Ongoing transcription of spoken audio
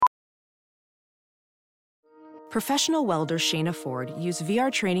Professional welder Shayna Ford used VR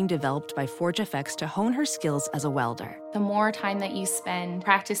training developed by ForgeFX to hone her skills as a welder. The more time that you spend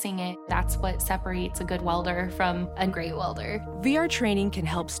practicing it, that's what separates a good welder from a great welder. VR training can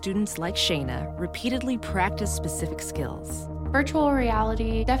help students like Shayna repeatedly practice specific skills. Virtual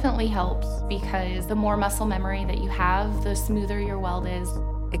reality definitely helps because the more muscle memory that you have, the smoother your weld is.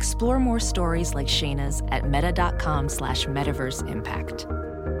 Explore more stories like Shayna's at meta.com/metaverseimpact.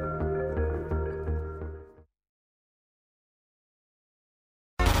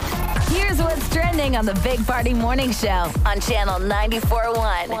 Here's what's trending on the Big Party Morning Show on Channel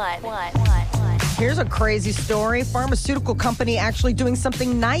 94.1. Here's a crazy story. Pharmaceutical company actually doing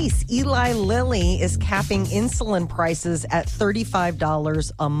something nice. Eli Lilly is capping insulin prices at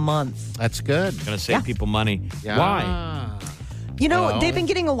 $35 a month. That's good. Going to save people money. Yeah. Why? You know, they've been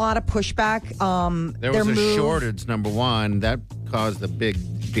getting a lot of pushback. There was a shortage, number one. That caused a big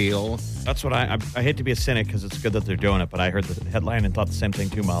deal. That's what I hate to be a cynic because it's good that they're doing it, but I heard the headline and thought the same thing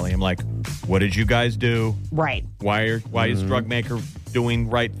too, Molly. I'm like, what did you guys do? Right. Why is drug maker doing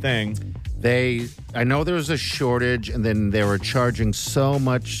right thing? I know there was a shortage, and then they were charging so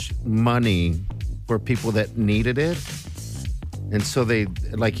much money for people that needed it. And so they,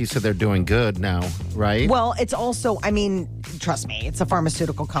 like you said, they're doing good now, right? Well, it's also, I mean, trust me, it's a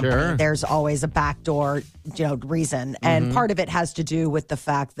pharmaceutical company. Sure. There's always a backdoor, reason. And part of it has to do with the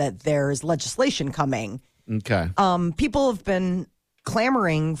fact that there's legislation coming. Okay. People have been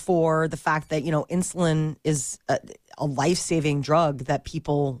clamoring for the fact that, insulin is a life-saving drug that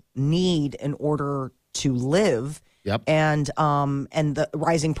people need in order to live. Yep. And the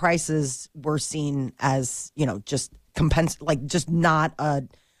rising prices were seen as, just just not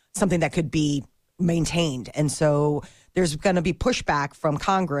something that could be maintained. And so there's going to be pushback from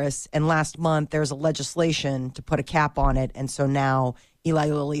Congress. And last month, there's a legislation to put a cap on it. And so now Eli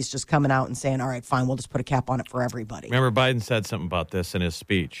Lilly's just coming out and saying, all right, fine, we'll just put a cap on it for everybody. Remember, Biden said something about this in his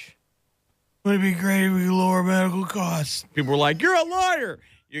speech. Wouldn't it be great if we lower medical costs? People were like, you're a liar.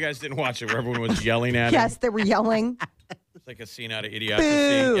 You guys didn't watch it where everyone was yelling at him? Yes, they were yelling. It's like a scene out of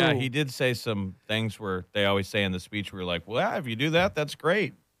Idiocracy. Yeah, he did say some things where they always say in the speech, we're like, well, if you do that, that's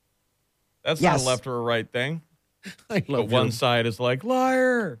great. That's not a left or a right thing. I love but one side is like,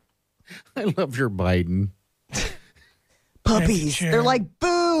 liar. I love your Biden. Puppies. They're like,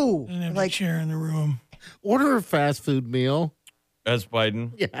 boo. Like chair in the room. Order a fast food meal. As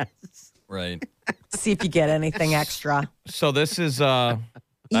Biden. Yes. Right. See if you get anything extra. So this is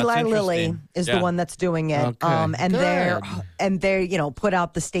Eli Lilly is the one that's doing it. Okay. And they're put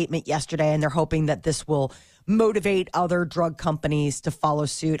out the statement yesterday, and they're hoping that this will motivate other drug companies to follow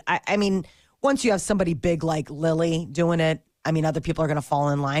suit. I mean, once you have somebody big like Lilly doing it, I mean, other people are going to fall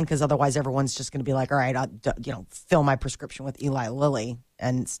in line because otherwise everyone's just going to be like, all right, I'll, fill my prescription with Eli Lilly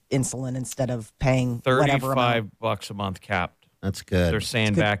and insulin instead of paying whatever amount. $35 a month capped. That's good. They're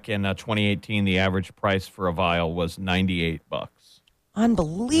saying back in 2018, the average price for a vial was $98.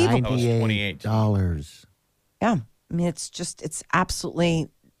 Unbelievable. That was $98. Yeah. I mean, it's absolutely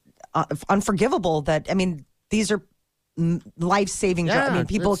unforgivable that, I mean, these are life-saving drugs. I mean,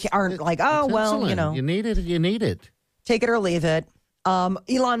 people aren't like, oh, well, insulin. You need it, you need it. Take it or leave it.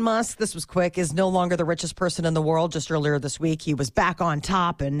 Elon Musk, this was quick, is no longer the richest person in the world. Just earlier this week, he was back on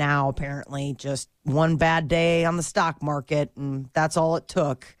top, and now apparently just one bad day on the stock market, and that's all it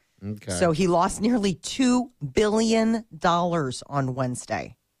took. Okay. So he lost nearly $2 billion on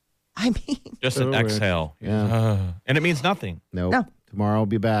Wednesday. I mean, just an exhale. Yeah. And it means nothing. Nope. No. Tomorrow I'll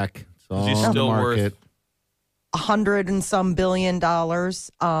be back. It's all he's on still the market. worth $100 and some billion.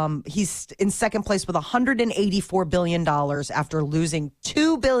 He's in second place with $184 billion after losing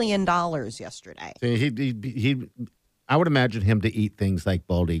 $2 billion yesterday. He I would imagine him to eat things like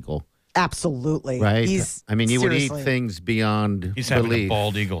bald eagle. Absolutely. Right? He would eat things beyond He's belief. having a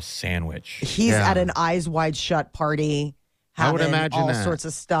bald eagle sandwich. He's at an Eyes Wide Shut party. I would imagine all that. sorts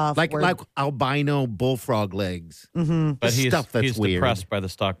of stuff. Like albino bullfrog legs. Mm-hmm. But he's weird. depressed by the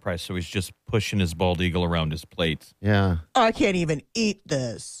stock price, so he's just pushing his bald eagle around his plate. Yeah. I can't even eat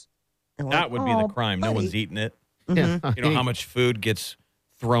this. That would be the crime. Buddy. No one's eating it. Mm-hmm. Yeah. You know how much food gets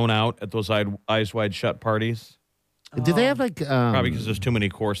thrown out at those Eyes Wide Shut parties? Do they have Probably because there's too many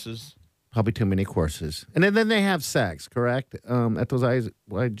courses. Probably too many courses. And then they have sex, correct? At those Eyes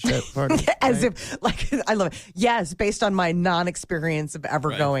Wide Shut parties? As if, I love it. Yes, based on my non-experience of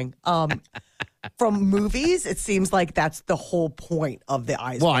ever going. From movies, it seems like that's the whole point of the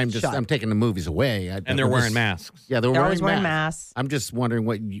Eyes Wide Shut. I'm taking the movies away. And they're wearing masks. Yeah, they're always wearing masks. masks. I'm just wondering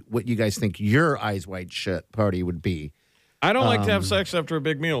what you guys think your Eyes Wide Shut party would be. I don't like to have sex after a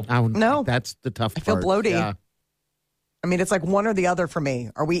big meal. No. That's the tough part. I feel bloated. Yeah. I mean, it's like one or the other for me.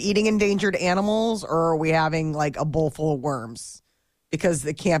 Are we eating endangered animals or are we having like a bowl full of worms? Because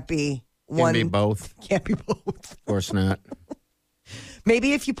it can't be one. Can be both. Can't be both. Of course not.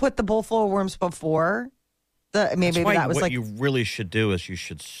 Maybe if you put the bowl full of worms before, maybe that was what like. you really should do is you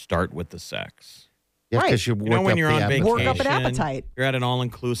should start with the sex. Yeah, Right. because You know, when you're on vacation, Work up an appetite. You're at an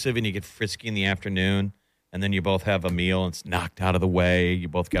all-inclusive and you get frisky in the afternoon, and then you both have a meal and it's knocked out of the way. You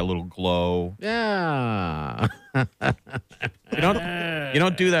both got a little glow. Yeah. You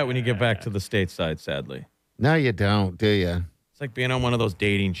don't do that when you get back to the stateside, sadly. No, you don't, do you? It's like being on one of those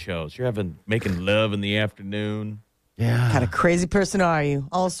dating shows. You're making love in the afternoon. Yeah. Kind of crazy person are you?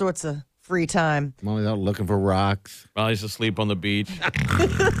 All sorts of free time. I'm always out looking for rocks. Molly's asleep on the beach.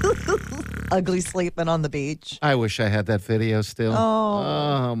 Ugly sleeping on the beach. I wish I had that video still.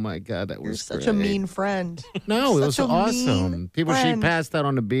 Oh my God, that You're was such great. a mean friend. No, it was Such a awesome. mean People, she friend. passed out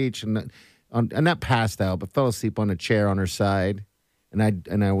on the beach and not passed out, but fell asleep on a chair on her side, and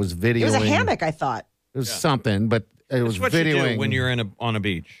I was videoing. It was a hammock, I thought. It was something, but it was That's what videoing. you do when you're on a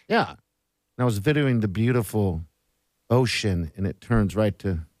beach. Yeah, and I was videoing the beautiful ocean, and it turns right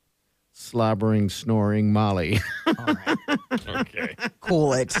to slobbering, snoring Molly. Okay.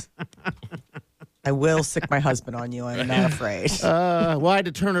 Cool it. I will sick my husband on you. I'm not afraid. Well, I had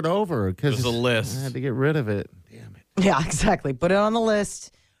to turn it over because There's a list. I had to get rid of it. Damn it. Yeah, exactly. Put it on the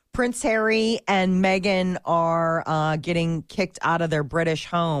list. Prince Harry and Meghan are getting kicked out of their British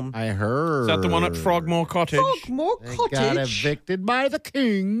home. I heard. Is that the one at Frogmore Cottage? More They got evicted by the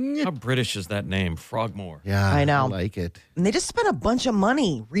king. How British is that name? Frogmore. Yeah, I know. I like it. And they just spent a bunch of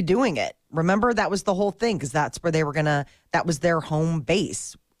money redoing it. Remember, that was the whole thing because that's where they were that was their home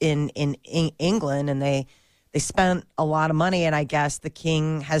base in England. And they spent a lot of money. And I guess the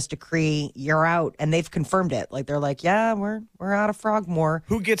king has decree, you're out. And they've confirmed it. Like, they're like, yeah, we're out of Frogmore.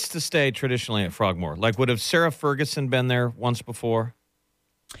 Who gets to stay traditionally at Frogmore? Like, would have Sarah Ferguson been there once before?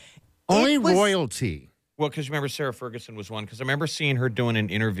 Only was- royalty. Well, because you remember Sarah Ferguson was one. Because I remember seeing her doing an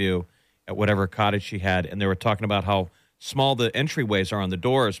interview at whatever cottage she had, and they were talking about how small the entryways are on the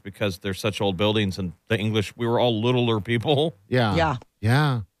doors because they're such old buildings, and the English, we were all littler people. Yeah. Yeah.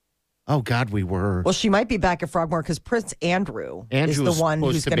 Yeah. Oh, God, we were. Well, she might be back at Frogmore because Prince Andrew is Andrew the was one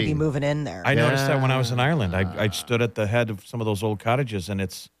supposed who's to going to be. be moving in there. I noticed that when I was in Ireland. I stood at the head of some of those old cottages, and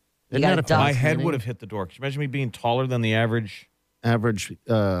it's Isn't got that a duck. my head fascinating? would have hit the door. Could you imagine me being taller than the average? Average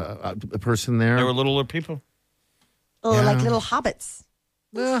person there. They were littler people. Oh, Yeah. like little hobbits.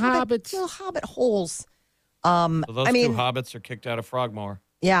 Little hobbits. Little hobbit holes. So those I mean, two hobbits are kicked out of Frogmore.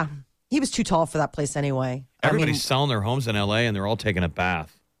 yeah, he was too tall for that place anyway. Everybody's selling their homes in L.A. and they're all taking a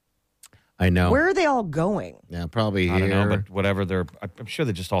bath. I know. Where are they all going? Yeah, probably I here. don't know, but whatever. I'm sure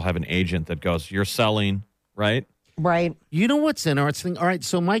they just all have an agent that goes, "You're selling, right?" Right. You know what's interesting? All right,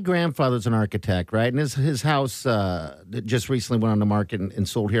 so my grandfather's an architect, right? And his house just recently went on the market and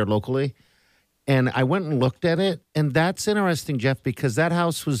sold here locally. And I went and looked at it, and that's interesting, Jeff, because that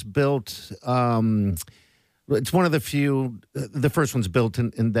house was built. It's one of the few. The first one's built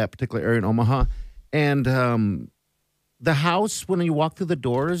in that particular area in Omaha, and the house, when you walk through the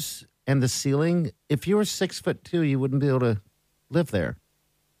doors and the ceiling, if you were 6'2", you wouldn't be able to live there.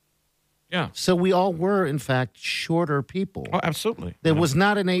 Yeah. So we all were, in fact, shorter people. Oh, absolutely. There was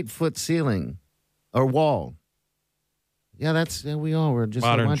not an 8-foot ceiling or wall. Yeah, we all were just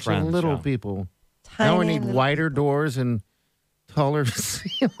Modern a bunch trends, of little yeah. people. Now we Tiny need little wider doors and taller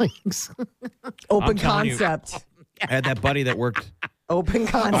ceilings. Open telling you. concept. I had that buddy that worked. Open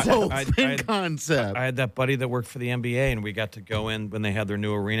concept. Open concept. I had that buddy that worked for the NBA, and we got to go in when they had their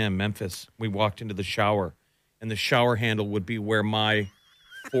new arena in Memphis. We walked into the shower, and the shower handle would be where my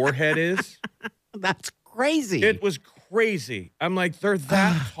forehead is. That's crazy. It was crazy. I'm like, they're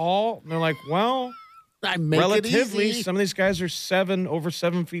that tall? And they're like, well, I make relatively, it easy. some of these guys are over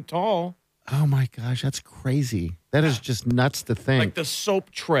 7 feet tall. Oh, my gosh, that's crazy. That is just nuts to think. Like the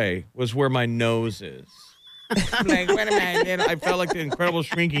soap tray was where my nose is. I'm like, wait a minute. And I felt like the Incredible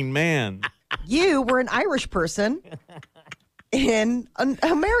Shrinking Man. You were an Irish person in an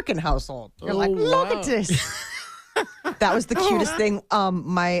American household. You're like, look wow. at this. That was the cutest thing.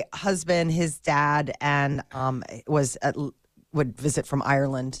 My husband, his dad, and would visit from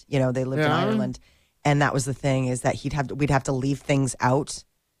Ireland. You know, they lived in Yeah. Ireland, and that was the thing is that we'd have to leave things out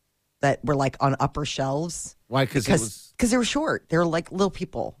that were like on upper shelves. Why? Because they were short. They were like little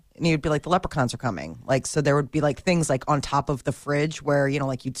people. And you'd be like, the leprechauns are coming. Like, so there would be like things like on top of the fridge where, you know,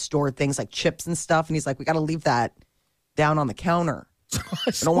 like you'd store things like chips and stuff. And he's like, we got to leave that down on the counter.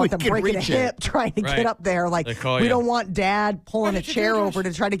 I don't want them breaking a hip trying to Right. get up there. Like, They call we you. don't want dad pulling a did you chair do, over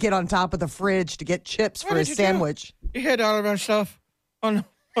to try to get on top of the fridge to get chips for his sandwich. You hit all of our stuff. Oh, no.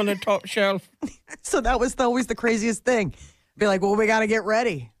 on the top shelf. So that was always the craziest thing. Be like, well, we got to get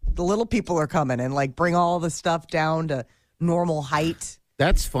ready. The little people are coming and like bring all the stuff down to normal height.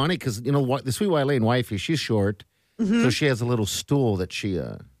 That's funny because, you know, what the sweet Wileen wifey, she's short. So she has a little stool that she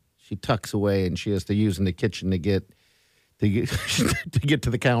tucks away and she has to use in the kitchen to get to get to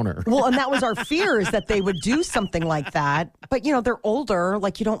the counter. Well, and that was our fear is that they would do something like that. But, you know, they're older.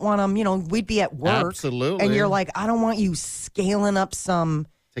 Like, you don't want them, you know, we'd be at work. Absolutely. And you're like, I don't want you scaling up some.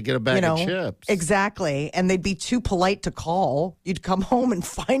 To get a bag of chips. Exactly. And they'd be too polite to call. You'd come home and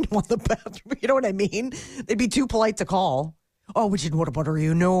find them on the bathroom. You know what I mean? They'd be too polite to call. Oh, we didn't want to butter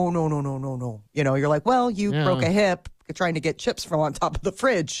you. No. You know, you're like, well, you broke a hip trying to get chips from on top of the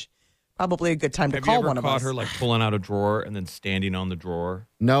fridge. Probably a good time to call one of us. Have you ever caught her like pulling out a drawer and then standing on the drawer?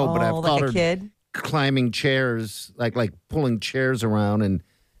 No, but I've like caught a her kid? climbing chairs, like pulling chairs around, and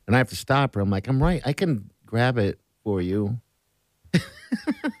I have to stop her. I'm like, I'm right. I can grab it for you.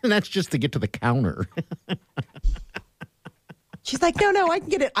 And that's just to get to the counter. She's like, no, I can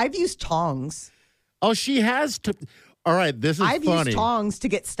get it. I've used tongs. Oh, she has to. All right, this is I've funny. used tongs to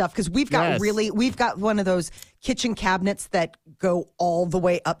get stuff because we've got we've got one of those kitchen cabinets that go all the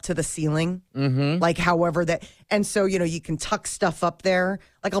way up to the ceiling. Mm-hmm. Like however that, and so, you know, you can tuck stuff up there.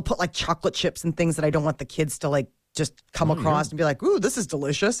 Like I'll put like chocolate chips and things that I don't want the kids to like just come across and be like, ooh, this is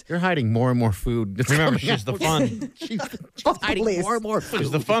delicious. You're hiding more and more food. Remember, she's the fun. she's hiding Please. more and more food.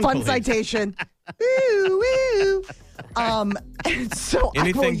 She's the fun. Fun police. citation. Woo, woo. So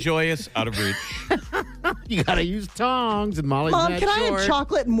Anything joyous out of reach. You got to use tongs, and Molly's Mom, not can I short. have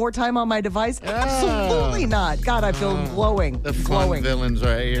chocolate and more time on my device? Absolutely not. God, I feel glowing. The fun glowing. villains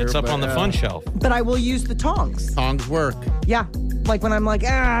right here. It's up on the fun shelf. But I will use the tongs. Tongs work. Yeah. Like when I'm like,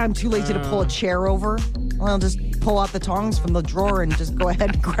 I'm too lazy to pull a chair over. I'll just pull out the tongs from the drawer and just go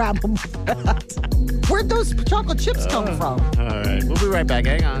ahead and grab them with that. Where'd those chocolate chips come from? All right, we'll be right back.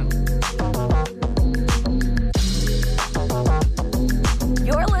 Hang on.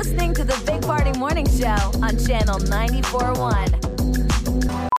 You're listening to the Big Party Morning Show on Channel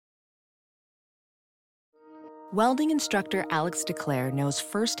 94.1. Welding instructor Alex DeClaire knows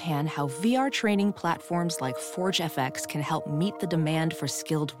firsthand how VR training platforms like ForgeFX can help meet the demand for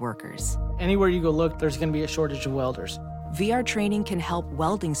skilled workers. Anywhere you go look, there's going to be a shortage of welders. VR training can help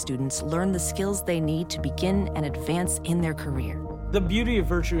welding students learn the skills they need to begin and advance in their career. The beauty of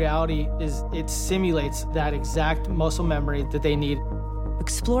virtual reality is it simulates that exact muscle memory that they need.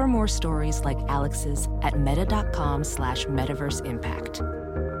 Explore more stories like Alex's at meta.com/metaverseimpact.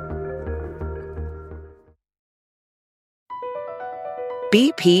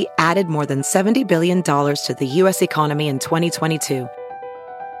 BP added more than $70 billion to the U.S. economy in 2022.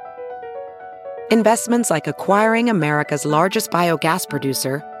 Investments like acquiring America's largest biogas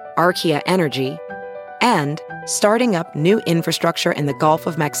producer, Archaea Energy, and starting up new infrastructure in the Gulf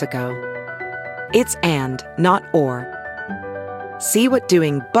of Mexico. It's and, not or. See what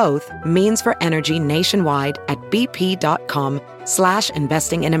doing both means for energy nationwide at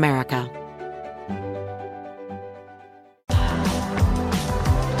bp.com/investing in America.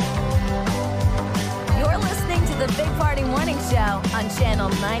 You're listening to the Big Party Morning Show on Channel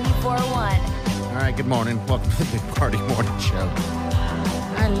 94.1. All right, good morning. Welcome to the Big Party Morning Show.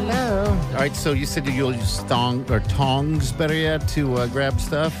 Hello. All right, so you said you'll use tongs, better yet, to grab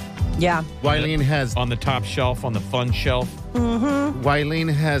stuff? Yeah. Wileen has On the top shelf, on the fun shelf.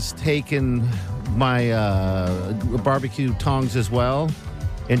 Wileen has taken my barbecue tongs as well,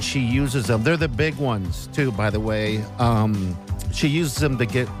 and she uses them. They're the big ones, too, by the way. She uses them to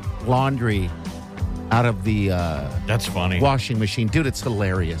get laundry out of the That's funny. washing machine. Dude, it's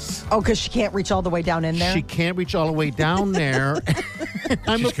hilarious. Oh, because she can't reach all the way down in there? She can't reach all the way down there.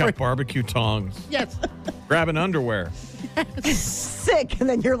 She's got barbecue tongs. Yes. Grabbing underwear. Sick. And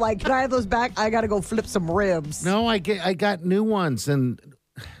then you're like, can I have those back? I got to go flip some ribs. No, I got new ones, and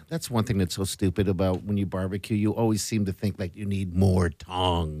that's one thing that's so stupid about when you barbecue. You always seem to think like you need more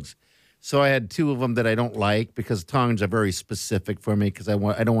tongs. So I had two of them that I don't like because tongs are very specific for me because I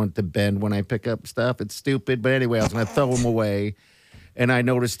don't want it to bend when I pick up stuff. It's stupid, but anyway, I was going to throw them away, and I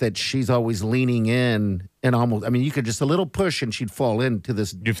noticed that she's always leaning in and almost. I mean, you could just a little push and she'd fall into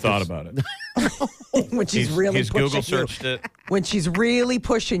this. You've thought about it. When she's really He's pushing Google searched it. When she's really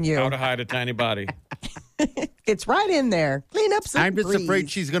pushing you. How to hide a tiny body. It's right in there. Clean up some I'm just grease. afraid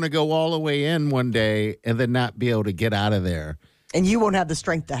she's going to go all the way in one day and then not be able to get out of there. And you won't have the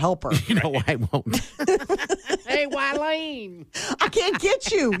strength to help her. You know, I won't. Hey, Wileen. I can't get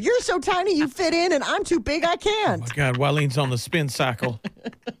you. You're so tiny you fit in, and I'm too big I can't. Oh, my God. Wileen's on the spin cycle.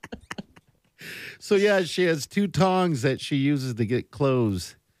 So, yeah, she has two tongs that she uses to get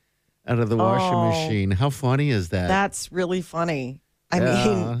clothes out of the washing machine. How funny is that? That's really funny. I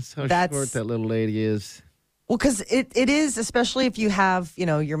mean, that's how that's short that little lady is. well, because it is, especially if you have,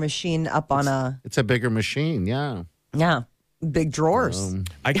 your machine up on It's a bigger machine, yeah. Big drawers.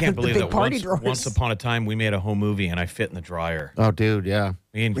 I can't The believe big that party once, drawers. once upon a time we made a home movie and I fit in the dryer. Oh, dude, yeah.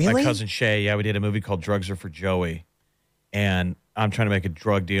 Me and Really? my cousin Shay, we did a movie called Drugs Are for Joey. And I'm trying to make a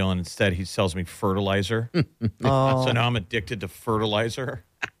drug deal, and instead he sells me fertilizer. Oh. So now I'm addicted to fertilizer.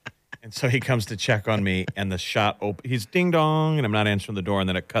 And so he comes to check on me, and the shot open. He's ding dong, and I'm not answering the door, and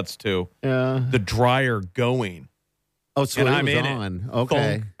then it cuts to the dryer going. Oh, so and it I'm was in on. it. Okay.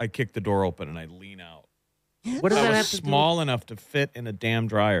 Thunk. I kick the door open, and I lean out. What does I that was have to small enough to fit in a damn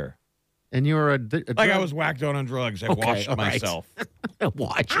dryer. do? And you were a Like I was whacked out on drugs. I washed all right. myself.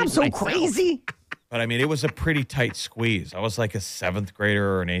 I'm so crazy. But I mean, it was a pretty tight squeeze. I was like a 7th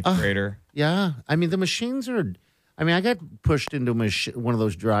grader or an 8th grader. Yeah. I mean, the machines are. I mean, I got pushed into one of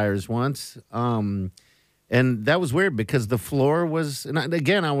those dryers once. And that was weird because the floor was. And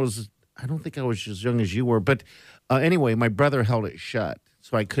again, I don't think I was as young as you were. But anyway, my brother held it shut.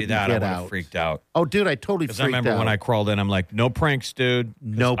 So I couldn't See that, get I would out. have freaked out. Oh, dude, I totally freaked Because I remember out. when I crawled in, I'm like, no pranks, dude. 'cause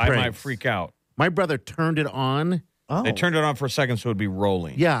No I might pranks. freak out. My brother turned it on. Oh. They turned it on for a second so it would be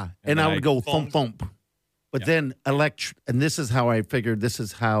rolling. Yeah, and then I would go thump thunk. thump. But then and this is how I figured this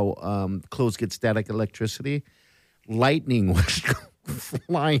is how clothes get static electricity. Lightning was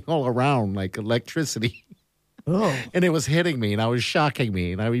flying all around like electricity. Oh. And it was hitting me and I was shocking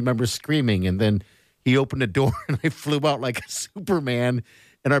me. And I remember screaming. And then he opened the door and I flew out like a Superman.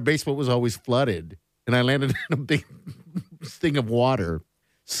 And our basement was always flooded. And I landed in a big thing of water,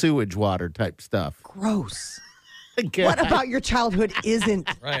 sewage water type stuff. Gross. Again, What about your childhood isn't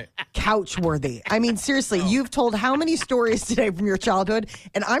Right. couch worthy? I mean, seriously, you've told how many stories today from your childhood,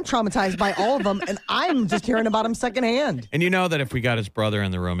 and I'm traumatized by all of them, and I'm just hearing about them secondhand. And you know that if we got his brother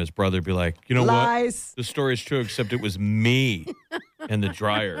in the room, his brother would be like, you know Lies. what? The story is true, except it was me in the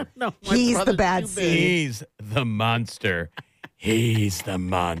dryer. No, my He's the brother's bad too seed. big. He's the monster. He's the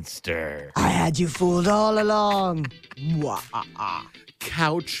monster. I had you fooled all along. Wah.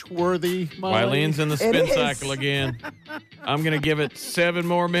 Couch worthy. Wileen's in the It spin is. cycle again. I'm going to give it 7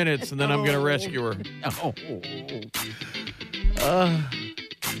 more minutes, and then I'm going to rescue her.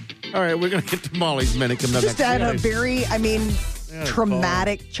 All right, we're going to get to Molly's minute coming up Just next. had a very,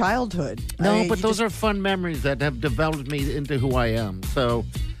 traumatic childhood. No, but those are fun memories that have developed me into who I am. So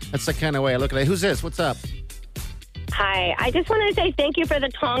that's the kind of way I look at it. Who's this? What's up? Hi, I just wanted to say thank you for the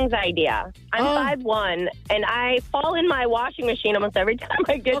tongs idea. I'm 5'1", and I fall in my washing machine almost every time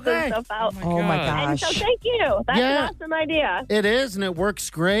I get Okay. some stuff out. Oh my And so gosh. thank you. That's Yeah. an awesome idea. It is, and it works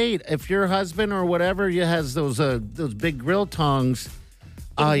great. If your husband or whatever you has those big grill tongs,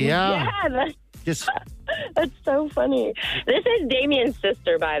 oh yeah, Yeah, just that's so funny. This is Damien's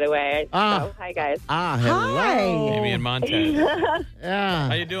sister, by the way. Ah. So, hi, guys. hello, Hi. Amy in Montana. How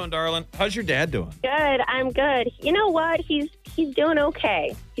yeah. you doing, darling? How's your dad doing? Good. I'm good. You know what? He's doing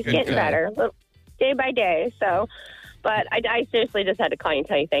okay. He's Good, getting good. better, day by day. So, but I seriously just had to call you and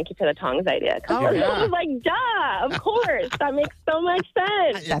tell you thank you for the tongs idea. 'Cause Oh, yeah. I was like, duh, of course. That makes so much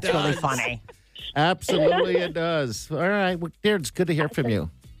sense. That's really funny. Absolutely, it does. All right, well, dear, it's good to hear from you.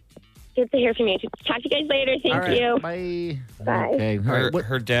 Good to hear from you. Talk to you guys later. Thank All right, you. bye. Bye. Okay, all Her, right. What-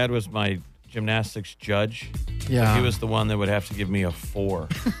 her dad was my gymnastics judge. yeah, He was the one that would have to give me a 4.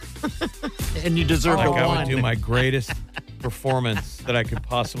 and you deserve Like a I one. would do my greatest performance that I could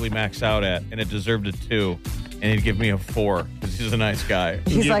possibly max out at, and it deserved a 2. And he'd give me a 4 because he's a nice guy.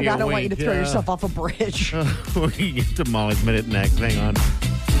 He's Give like, you a I don't want you to wink, throw yeah. yourself off a bridge. We get to Molly's minute next. Hang on.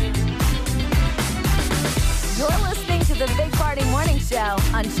 You're listening to the Big Party Morning Show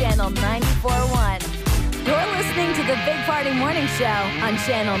on Channel 94.1. You're listening to the Big Party Morning Show on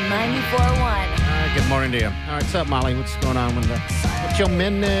Channel 94.1. Good morning to you. All right, what's up, Molly? What's going on with what's your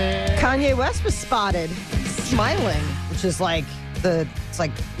minute? Kanye West was spotted smiling, which is like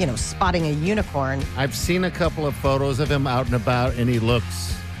spotting a unicorn. I've seen a couple of photos of him out and about, and he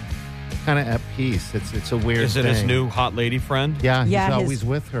looks kind of at peace. It's a weird Is it thing. his new hot lady friend? Yeah, he's Yeah, his- always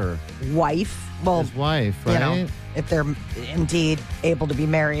with her. Wife. Well, His wife, you right? know, if they're indeed able to be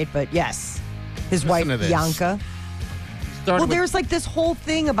married, but yes, his Listen wife to this. Bianca. Started Well, with- there's like this whole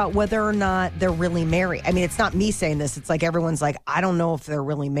thing about whether or not they're really married. I mean, it's not me saying this. It's like everyone's like, I don't know if they're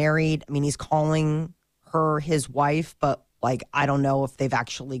really married. I mean, he's calling her his wife, but like, I don't know if they've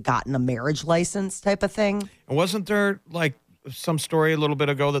actually gotten a marriage license type of thing. And wasn't there like some story a little bit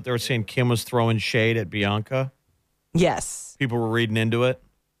ago that they were saying Kim was throwing shade at Bianca? Yes. People were reading into it.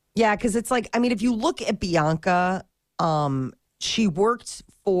 Yeah, because it's like, I mean, if you look at Bianca, she worked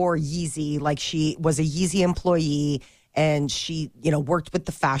for Yeezy, like she was a Yeezy employee, and she, worked with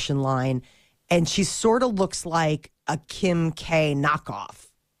the fashion line. and she sort of looks like a Kim K knockoff.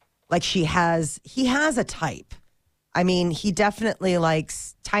 Like he has a type. I mean, he definitely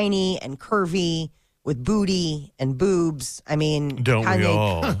likes tiny and curvy with booty and boobs. I mean, Don't we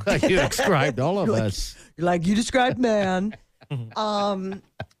all? You described all of us. you described man.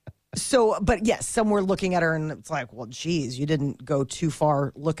 So, but yes, some were looking at her and it's like, well, geez, you didn't go too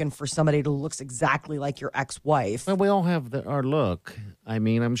far looking for somebody who looks exactly like your ex-wife. Well, we all have our look. I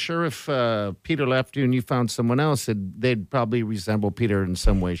mean, I'm sure if Peter left you and you found someone else, they'd probably resemble Peter in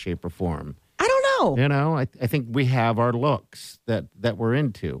some way, shape, or form. I don't know. You know, I think we have our looks that we're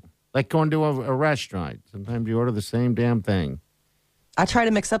into. Like going to a restaurant. Sometimes you order the same damn thing. I try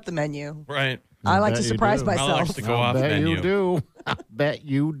to mix up the menu. Right. I like to surprise do. I myself. like to go off menu. You do. I bet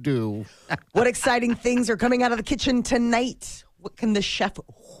you do. What exciting things are coming out of the kitchen tonight? What can the chef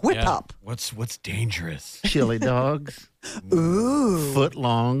whip Yeah. up? What's dangerous? Chili dogs. Ooh.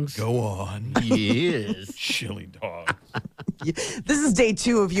 Footlongs. Go on. Yes. Chili dogs. This is day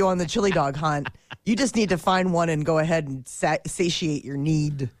 2 of you on the chili dog hunt. You just need to find one and go ahead and satiate your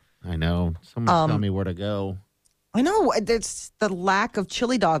need. I know. Someone tell me where to go. I know. There's the lack of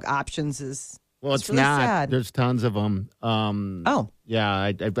chili dog options is Well, it's really not. sad. There's tons of them. Yeah,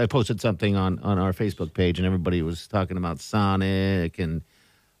 I posted something on our Facebook page, and everybody was talking about Sonic and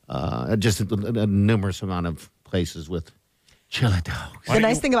just a numerous amount of places with chili dogs. The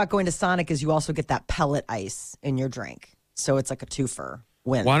nice thing about going to Sonic is you also get that pellet ice in your drink. So it's like a twofer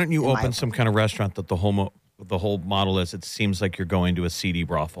win. Why don't you in my open some kind of restaurant that the whole model is? It seems like you're going to a seedy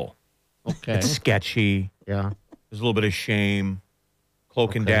brothel. Okay. It's sketchy. Yeah. There's a little bit of shame,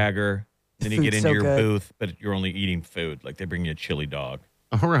 cloak and dagger. Then you Food's get into so your good. booth, but you're only eating food. Like they bring you a chili dog.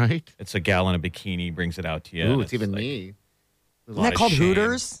 All right. It's a gal in a bikini, brings it out to you. Ooh, and it's even like me. a Isn't lot that of called shame.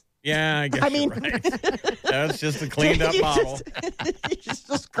 Hooters? Yeah, I guess I mean- you're right. That's just a cleaned up You model. You just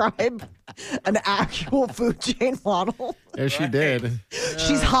describe an actual food chain model. Yes, she did.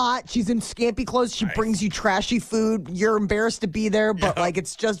 She's hot. She's in scampy clothes. She brings you trashy food. You're embarrassed to be there, but like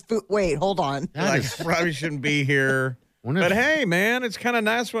it's just food. Wait, hold on. Like, I probably shouldn't be here. Wonder But if- hey, man, it's kind of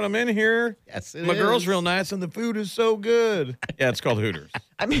nice when I'm in here. Yes, it My girl's is. real nice and the food is so good. Yeah, it's called Hooters.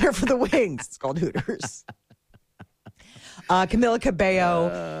 I'm here for the wings. It's called Hooters. Camila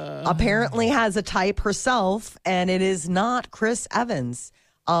Cabello apparently has a type herself, and it is not Chris Evans.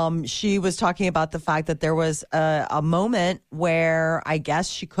 She was talking about the fact that there was a moment where I guess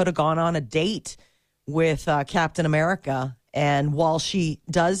she could have gone on a date with Captain America. And while she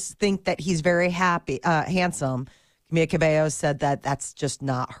does think that he's very handsome, Camila Cabello said that that's just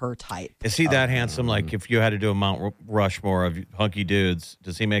not her type. Is he that handsome? Like, if you had to do a Mount Rushmore of hunky dudes,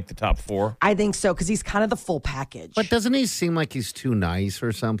 does he make the top 4? I think so, because he's kind of the full package. But doesn't he seem like he's too nice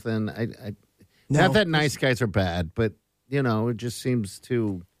or something? No. Not that nice guys are bad, but, you know, it just seems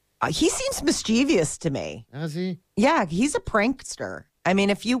too... He seems mischievous to me. Does he? Yeah, he's a prankster. I mean,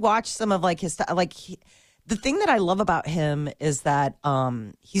 if you watch some of like his the thing that I love about him is that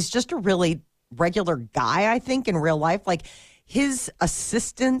he's just a really regular guy, I think, in real life. Like his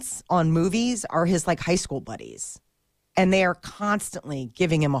assistants on movies are his like high school buddies, and they are constantly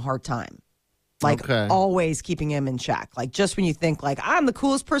giving him a hard time. Like Okay. always keeping him in check. Like just when you think like I'm the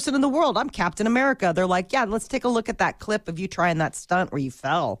coolest person in the world, I'm Captain America, they're like, yeah, let's take a look at that clip of you trying that stunt where you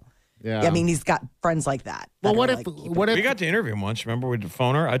fell. Yeah. I mean, he's got friends like that. Well, that what are, if... like, What if... We got to interview him once. Remember with the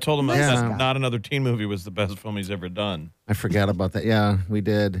phoner? I told him Yeah. that Not Another Teen Movie was the best film he's ever done. I forgot about that. Yeah, we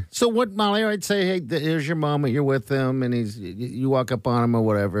did. So what, Molly? I'd say, hey, here's your moment. You're with him, and you walk up on him or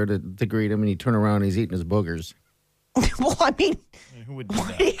whatever to greet him, and you turn around and he's eating his boogers. Well, I mean, Who would do why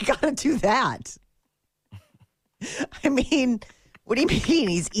that? do you got to do that? I mean, what do you mean?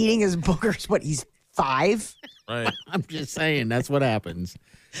 He's eating his boogers. What? He's 5? Right. I'm just saying that's what happens.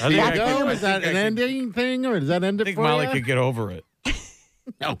 I think I Go? could- Is that an ending thing, or does that end I it think for Molly you? could get over it.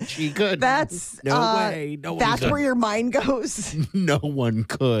 No, she could. That's no way. No That's one's- where your mind goes. No one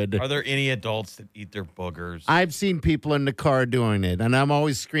could. Are there any adults that eat their boogers? I've seen people in the car doing it, and I'm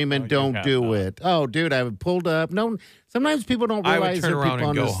always screaming, you "Don't have do not. it!" Oh, dude, I pulled up. No, sometimes people don't I realize would turn there are around people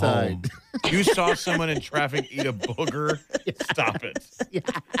on and go the home. side. You saw someone in traffic eat a booger? Stop it.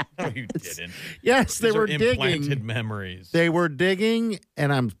 No, you didn't. Yes, they These were are implanted digging. memories. They were digging,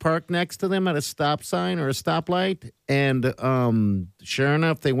 and I'm parked next to them at a stop sign or a stoplight, and sure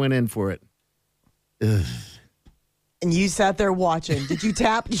enough, they went in for it. Ugh. And you sat there watching. Did you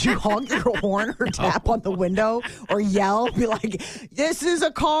tap? Did you honk your horn or tap on the window or yell? Be like, "This is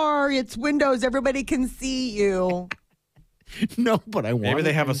a car. It's windows. Everybody can see you." No, but I wanted Maybe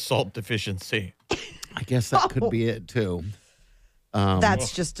they have to. a salt deficiency. I guess that could be it too.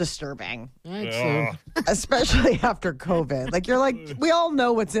 That's just disturbing, Right, especially after COVID. Like, you're like, we all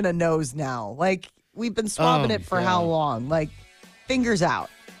know what's in a nose now. Like, we've been swabbing it for how long? Like, fingers out.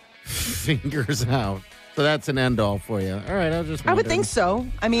 Fingers out. So that's an end all for you. All right, I would think so.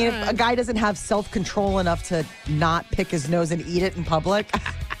 I mean, if a guy doesn't have self-control enough to not pick his nose and eat it in public,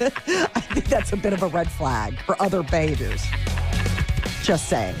 I think that's a bit of a red flag for other behaviors. Just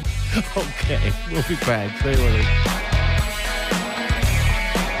saying. Okay, we'll be back. Stay with us.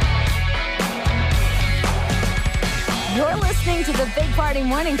 You're listening to the Big Party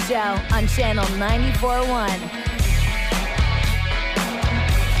Morning Show on Channel 94.1.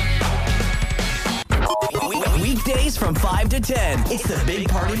 Weekdays from 5 to 10. It's the Big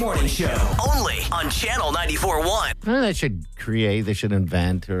Party Morning Show. Only on Channel 94.1. They should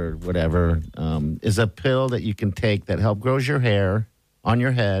invent or whatever, is a pill that you can take that help grows your hair on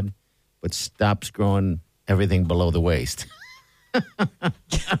your head, but stops growing everything below the waist.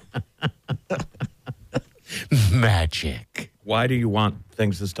 Magic. Why do you want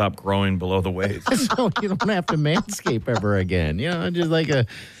things to stop growing below the waist? So you don't have to manscape ever again. You know, just like I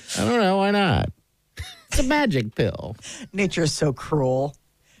don't know, why not? It's a magic pill. Nature is so cruel.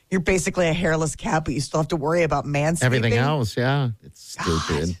 You're basically a hairless cat, but you still have to worry about manscaping. Everything else, yeah. It's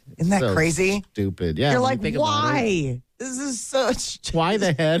stupid. God, isn't that So crazy? Stupid. Yeah. You're when like, you think about it. why? This is such... Why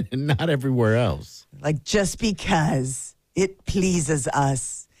the head and not everywhere else? Like, just because it pleases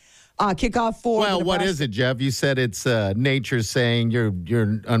us. Kickoff for... Well, what is it, Jeff? You said it's nature saying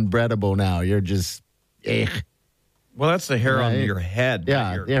you're unbreadable now. You're just... Well, that's the hair on Right. your head.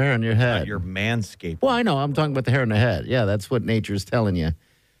 Yeah, the hair on your head. Not your manscape. Well, I know. I'm talking about the hair on the head. Yeah, that's what nature's telling you.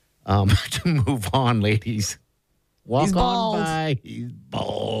 To move on, ladies. Walk He's bald. on by. He's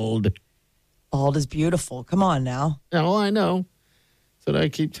bald. Bald is beautiful. Come on now. Oh, I know. That's what I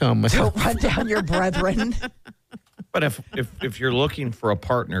keep telling myself. Don't run down your brethren. But if you're looking for a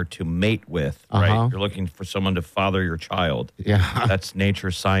partner to mate with, right? You're looking for someone to father your child. Yeah. That's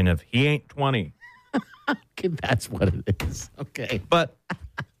nature's sign of he ain't 20. Okay, that's what it is. Okay. But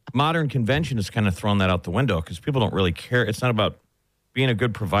modern convention has kind of thrown that out the window because people don't really care. It's not about being a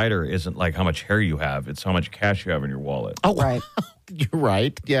good provider isn't like how much hair you have. It's how much cash you have in your wallet. Oh, Right. You're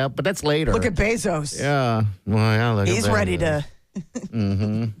right. Yeah, but that's later. Look at Bezos. Yeah. Well, yeah, look He's at ready that.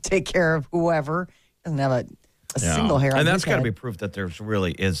 to take care of whoever. Doesn't have a single hair on And his that's got to head. be proof that there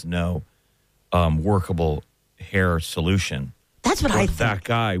really is no workable hair solution. That's what Or I think. that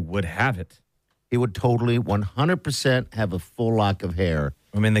guy would have it. He would totally 100% have a full lock of hair.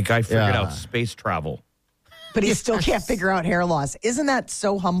 I mean, the guy figured Yeah. out space travel. But he still can't figure out hair loss. Isn't that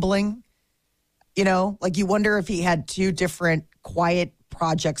so humbling? You know, like you wonder if he had two different quiet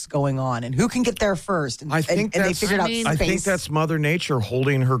projects going on and who can get there first. And, I think and they that's- figured out space. I think that's Mother Nature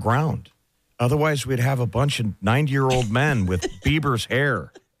holding her ground. Otherwise, we'd have a bunch of 90-year-old men with Bieber's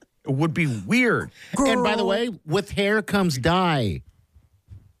hair. It would be weird. And by the way, with hair comes dye.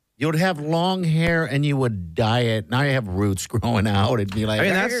 You would have long hair and you would dye it. Now you have roots growing out. It'd be like, I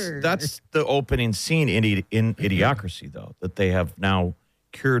mean, that's the opening scene in Idiocracy, though, that they have now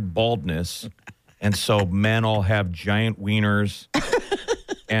cured baldness. And so men all have giant wieners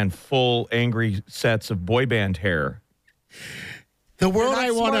and full angry sets of boy band hair. the world not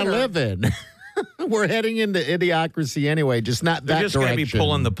I want to smarter. live in. We're heading into Idiocracy anyway, just not You're that just going to direction. be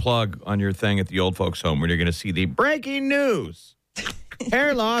pulling the plug on your thing at the old folks' home where you're going to see the breaking news.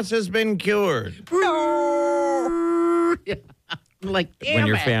 Hair loss has been cured. Like, damn When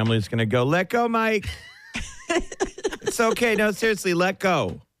your it. family's going to go, let go, Mike. It's okay. No, seriously, let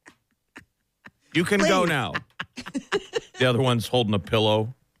go. You can go now. The other one's holding a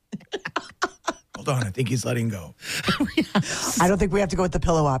pillow. Hold on. I think he's letting go. I don't think we have to go with the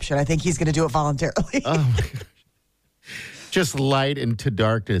pillow option. I think he's going to do it voluntarily. Oh, my gosh. Just light into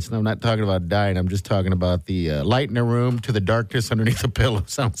darkness. And I'm not talking about dying. I'm just talking about the light in a room to the darkness underneath the pillow.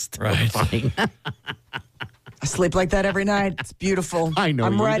 Sounds terrifying. I sleep like that every night. It's beautiful. I know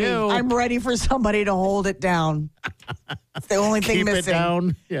I'm you ready. do. I'm ready for somebody to hold it down. It's the only thing Keep missing. it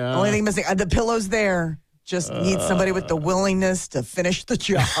down. Yeah. Only thing missing. The pillow's there. Just need somebody with the willingness to finish the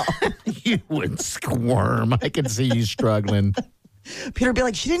job. You would squirm. I can see you struggling. Peter would be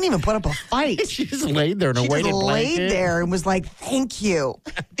like, she didn't even put up a fight. She just laid there in a She just weighted laid blanket. there and was like, thank you.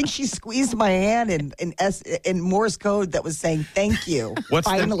 I think she squeezed my hand in Morse code that was saying thank you.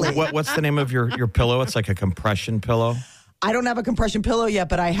 Finally. What's the name of your pillow? It's like a compression pillow. I don't have a compression pillow yet,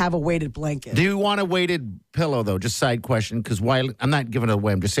 but I have a weighted blanket. Do you want a weighted pillow, though? Just side question, because I'm not giving it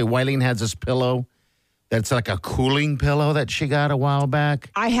away. I'm just saying Wileen has this pillow that's like a cooling pillow that she got a while back.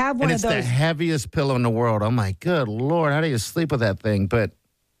 I have one And of it's the those. heaviest pillow in the world. I'm like, good Lord, how do you sleep with that thing? But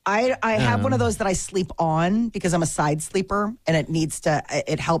I have one of those that I sleep on because I'm a side sleeper, and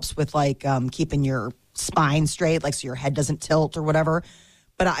it helps with like keeping your spine straight, like so your head doesn't tilt or whatever.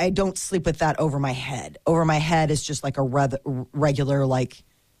 But I don't sleep with that over my head. Over my head is just like a regular like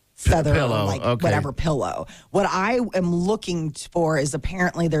feather pillow, like okay. whatever pillow. What I am looking for is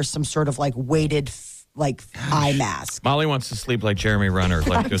apparently there's some sort of like weighted like eye mask. Molly wants to sleep like Jeremy Renner,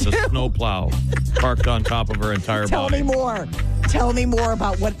 like there's a snowplow parked on top of her entire Tell body. me more. Tell me more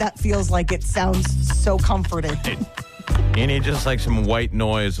about what that feels like. It sounds so comforting. You need just like some white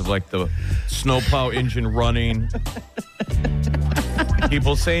noise of like the snowplow engine running.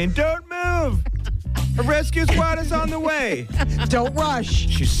 People saying, "Don't move! A rescue squad is on the way." Don't rush.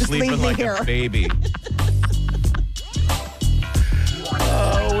 She's Just sleeping leave me like here. a baby.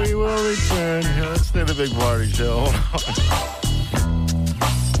 Oh, we will return. Let's do the Big Party Show.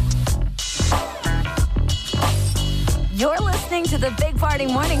 You're listening to the Big Party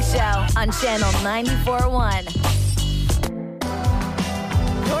Morning Show on Channel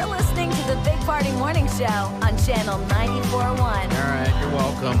 94.1. You're listening to the Big Party Morning Show on Channel 94.1. All right, you're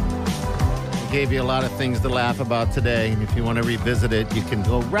welcome. We gave you a lot of things to laugh about today, and if you want to revisit it, you can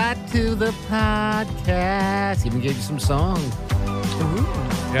go right to the podcast. Even gave you some songs.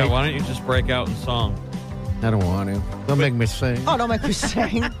 Yeah, why don't you just break out in song? I don't want to. Don't make me sing. Oh, don't make me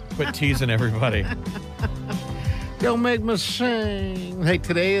sing. Quit teasing everybody. Don't make me sing. Hey,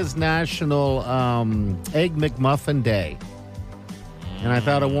 today is National Egg McMuffin Day. And I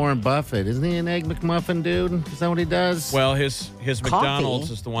thought of Warren Buffett. Isn't he an Egg McMuffin dude? Is that what he does? Well, his McDonald's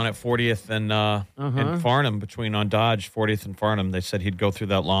is the one at 40th and Farnham, between on Dodge, 40th and Farnham. They said he'd go through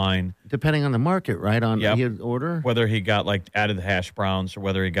that line. Depending on the market, right? He'd order? Whether he got like added the hash browns or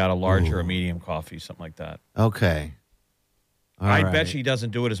whether he got a large or a medium coffee, something like that. Okay. I bet he doesn't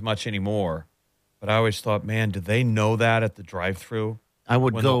do it as much anymore. But I always thought, man, do they know that at the drive-thru? I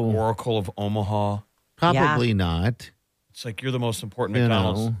would when go. The Oracle of Omaha. Probably not. It's like you're the most important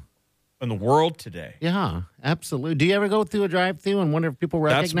McDonald's in the world today. Yeah, absolutely. Do you ever go through a drive-thru and wonder if people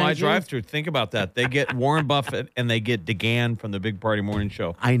recognize That's my you? drive-thru. Think about that. They get Warren Buffett and they get DeGan from the Big Party Morning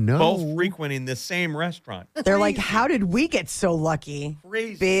Show. I know. Both frequenting the same restaurant. They're like, how did we get so lucky?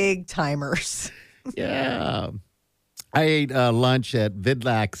 Crazy. Big timers. Yeah. I ate lunch at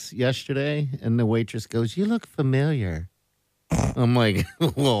Vidlax yesterday, and the waitress goes, "You look familiar." I'm like,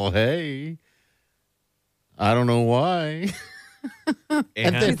 well, hey. I don't know why.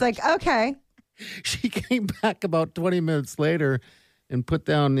 And She's like, okay. She came back about 20 minutes later and put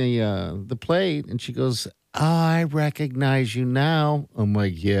down the plate, and she goes, "I recognize you now." I'm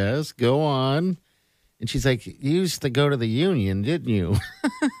like, yes, go on. And she's like, "You used to go to the Union, didn't you?"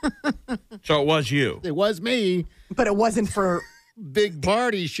 so it was you. It was me. But it wasn't for, Big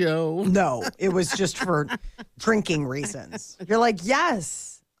Party Show. no, it was just for drinking reasons. You're like,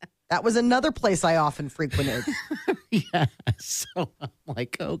 yes. That was another place I often frequented. Yeah. So I'm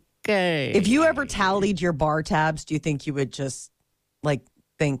like, okay. If you ever tallied your bar tabs, do you think you would just like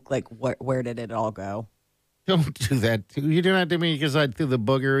think like where did it all go? Don't do that. You do that to me because I threw the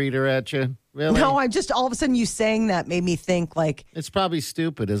booger eater at you. Really? No, I just all of a sudden you saying that made me think like It's probably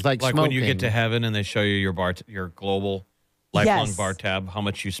stupid. It's like Like smoking. when you get to heaven and they show you your global lifelong Yes. bar tab, how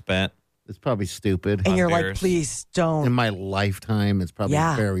much you spent. It's probably stupid. and you're like, beers. please don't. In my lifetime, it's probably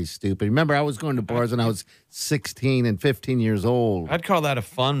Yeah. very stupid. Remember, I was going to bars when I was 16 and 15 years old. I'd call that a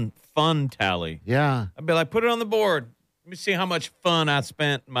fun tally. Yeah. I'd be like, put it on the board. Let me see how much fun I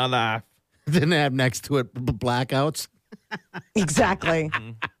spent in my life. Didn't have next to it blackouts. Exactly.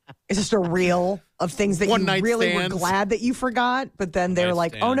 It's just a reel of things that One you night really stands. were glad that you forgot, but then they're Night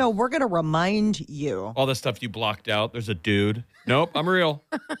like, oh stands. no, we're going to remind you. All the stuff you blocked out. There's a dude. Nope, I'm real.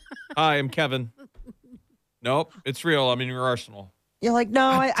 Hi, I'm Kevin. Nope, it's real. I'm in your arsenal. You're like, no,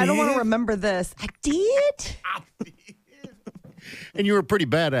 I don't want did? to remember this. I did? And you were pretty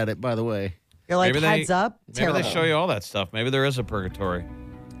bad at it, by the way. You're like, Maybe heads up. Maybe Terrible. they show you all that stuff. Maybe there is a purgatory.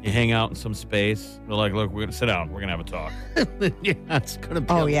 You hang out in some space. They're like, look, we're going to sit down. We're going to have a talk. Yeah, it's going to be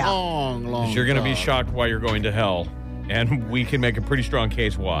Oh, a yeah. long, long 'Cause you're going to be talk. shocked why you're going to hell. And we can make a pretty strong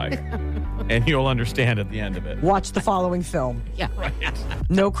case why. And you'll understand at the end of it. Watch the following film. Yeah, right.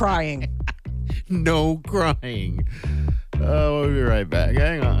 No crying. No crying. Oh, we'll be right back.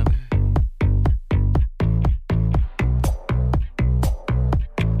 Hang on.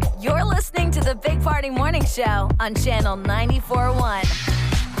 You're listening to the Big Party Morning Show on Channel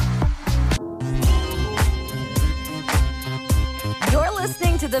 94.1. You're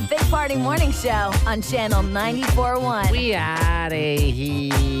listening to the Big Party Morning Show on Channel 94.1. We out of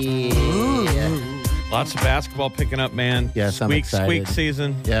here. Lots of basketball picking up, man. Yes, I'm Squeak excited.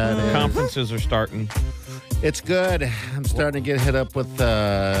 season. Yeah, it is. Conferences are starting. It's good. I'm starting to get hit up with,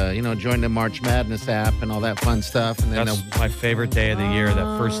 join the March Madness app and all that fun stuff. And then That's my favorite day of the year,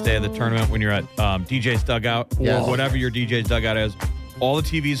 that first day of the tournament when you're at DJ's Dugout or whatever your DJ's Dugout is. All the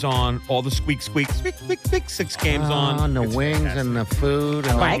TV's on, all the squeak, 6 games on. On the It's wings fantastic. and the food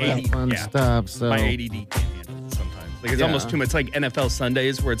and all that fun stuff. So My ADD can't handle it sometimes. Like it's almost too much. It's like NFL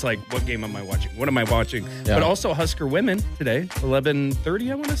Sundays where it's like, what game am I watching? What am I watching? Yeah. But also Husker women today,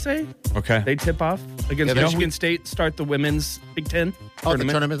 11:30, I want to say. Okay. They tip off against Michigan State, start the women's Big Ten the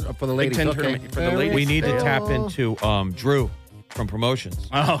tournament for the ladies. Big Ten Okay. tournament for the ladies. We need to tap into Drew from promotions.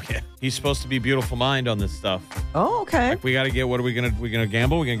 Oh, okay. He's supposed to be beautiful mind on this stuff. Oh, okay. Like we got to get. What are we gonna? We gonna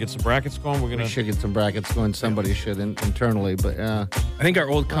gamble? We're gonna get some brackets going. We're We gonna. should get some brackets going. Somebody should internally, but I think our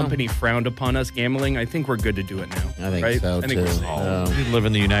old company frowned upon us gambling. I think we're good to do it now. I think right? so I think too. we're safe. We live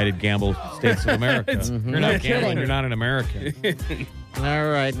in the United Gamble States of America. You're not No gambling. kidding. You're not an American. All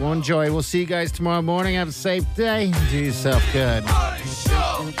right. Well, enjoy. We'll see you guys tomorrow morning. Have a safe day. Do yourself good. Party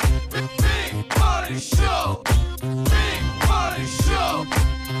show. Big party show. Big party show.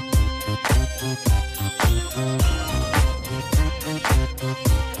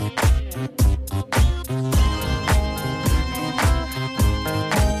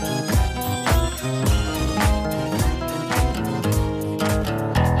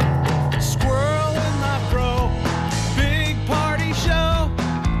 Squirrel in my fro. Big party show.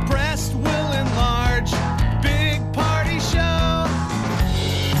 Breast will enlarge. Big party show.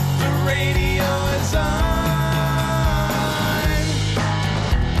 The radio is on.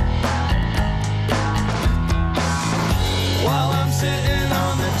 While I'm sitting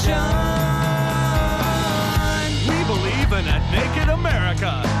on the john. We believe in a naked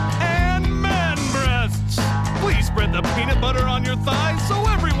America and man breasts. Please spread the peanut butter on your thighs so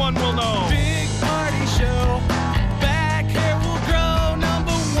everyone will know. Big party show. Back hair will grow.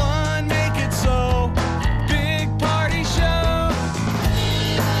 Number one, make it so. Big party show.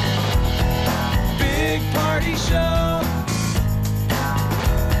 Big party show.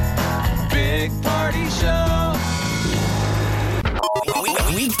 Big party show.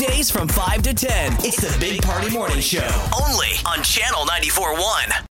 Weekdays from 5 to 10. It's the Big Party Morning Show. Only on Channel 94.1.